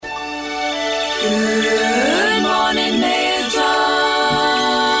Good morning, Mayor Josh.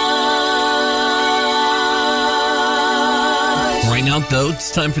 Right now, though, it's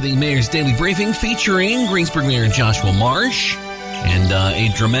time for the Mayor's Daily Briefing featuring Greensburg Mayor Joshua Marsh. And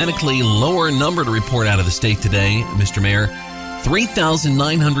a dramatically lower number to report out of the state today, Mr. Mayor.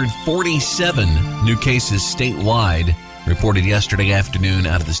 3,947 new cases statewide reported yesterday afternoon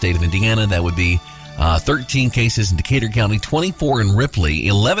out of the state of Indiana. That would be 13 cases in Decatur County, 24 in Ripley,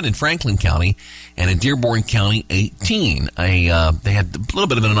 11 in Franklin County, and in Dearborn County, 18. They had a little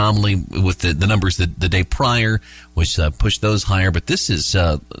bit of an anomaly with the numbers the day prior, which pushed those higher. But this is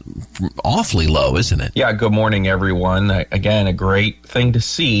awfully low, isn't it? Yeah, good morning, everyone. Again, a great thing to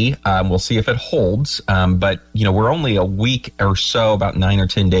see. We'll see if it holds. But, we're only a week or so, about 9 or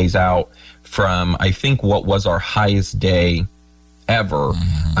 10 days out from, I think, what was our highest day ever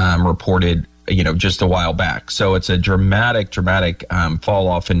reported just a while back. So it's a dramatic fall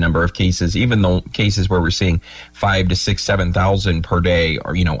off in number of cases, even though cases where we're seeing 5,000 to 6,000, 7,000 per day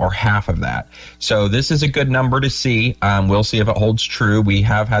are half of that. So this is a good number to see. We'll see if it holds true. We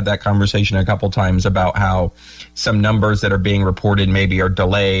have had that conversation a couple times about how some numbers that are being reported maybe are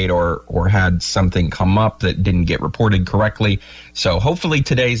delayed or had something come up that didn't get reported correctly. So hopefully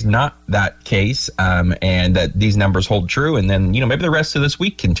today's not that case, and that these numbers hold true. And then, maybe the rest of this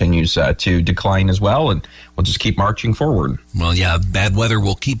week continues to decline as well, and we'll just keep marching forward. Well, yeah, bad weather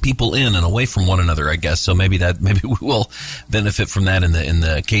will keep people in and away from one another, I guess. So maybe we will benefit from that in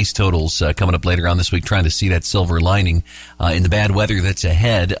the case totals coming up later on this week, trying to see that silver lining in the bad weather that's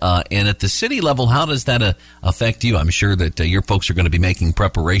ahead. And at the city level, how does that affect you? I'm sure that your folks are going to be making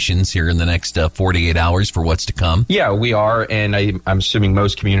preparations here in the next 48 hours for what's to come. Yeah, we are, and I'm assuming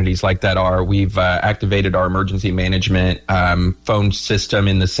most communities like that are. We've activated our emergency management phone system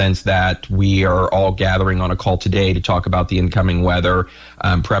in the sense that we are all gathering on a call today to talk about the incoming weather,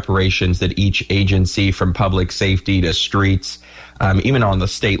 preparations that each agency from public safety to streets, even on the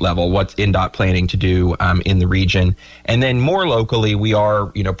state level, what's INDOT planning to do in the region. And then more locally, we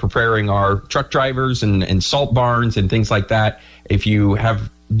are, preparing our truck drivers and salt barns and things like that. If you have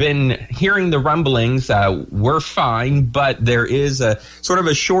been hearing the rumblings, we're fine, but there is a sort of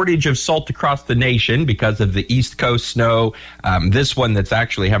a shortage of salt across the nation because of the East Coast snow. This one that's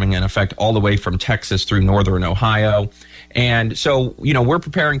actually having an effect all the way from Texas through northern Ohio. And so, we're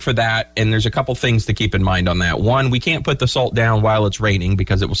preparing for that, and there's a couple things to keep in mind on that. One, we can't put the salt down while it's raining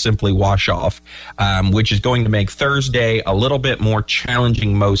because it will simply wash off, which is going to make Thursday a little bit more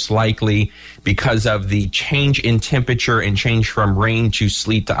challenging, most likely, because of the change in temperature and change from rain to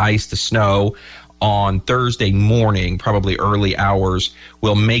sleet to ice to snow on Thursday morning, probably early hours,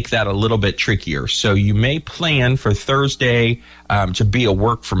 will make that a little bit trickier. So you may plan for Thursday to be a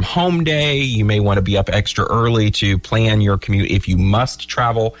work from home day. You may want to be up extra early to plan your commute if you must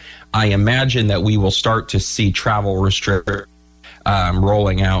travel. I imagine that we will start to see travel restrictions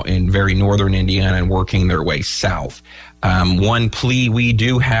rolling out in very northern Indiana and working their way south. One plea we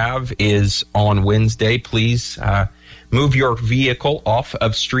do have is on Wednesday, please move your vehicle off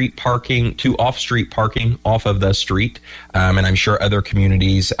of street parking to off-street parking off of the street. And I'm sure other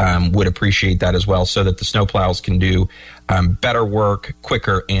communities would appreciate that as well, so that the snowplows can do better work,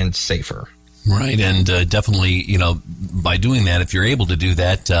 quicker, and safer. Right, and definitely, by doing that, if you're able to do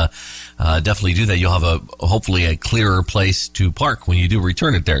that, definitely do that. You'll have hopefully a clearer place to park when you do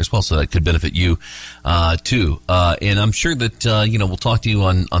return it there as well, so that could benefit you too. And I'm sure that we'll talk to you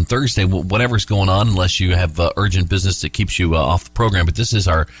on Thursday, whatever's going on, unless you have urgent business that keeps you off the program. But this is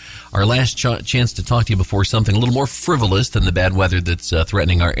our last chance to talk to you before something a little more frivolous than the bad weather that's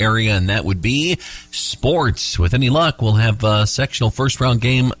threatening our area, and that would be sports. With any luck, we'll have a sectional first-round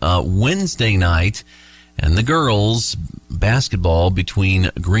game Wednesday night, and the girls' basketball between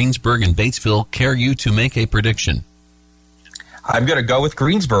Greensburg and Batesville. Care you to make a prediction? I'm going to go with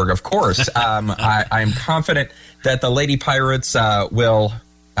Greensburg, of course. I'm confident that the Lady Pirates will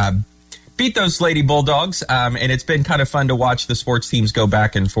beat those Lady Bulldogs, and it's been kind of fun to watch the sports teams go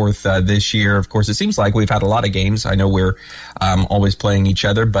back and forth this year. Of course, it seems like we've had a lot of games. I know we're always playing each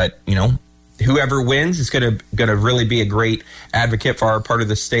other, but, whoever wins is going to really be a great advocate for our part of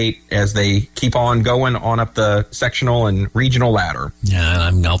the state as they keep on going on up the sectional and regional ladder. Yeah,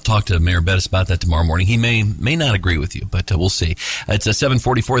 and I'll talk to Mayor Bettis about that tomorrow morning. He may not agree with you, but we'll see. It's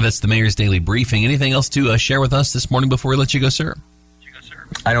 7:44. That's the Mayor's Daily Briefing. Anything else to share with us this morning before we let you go, sir?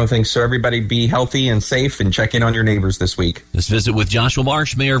 I don't think so. Everybody be healthy and safe, and check in on your neighbors this week. This visit with Joshua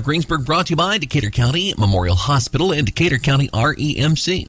Marsh, Mayor of Greensburg, brought to you by Decatur County Memorial Hospital and Decatur County REMC.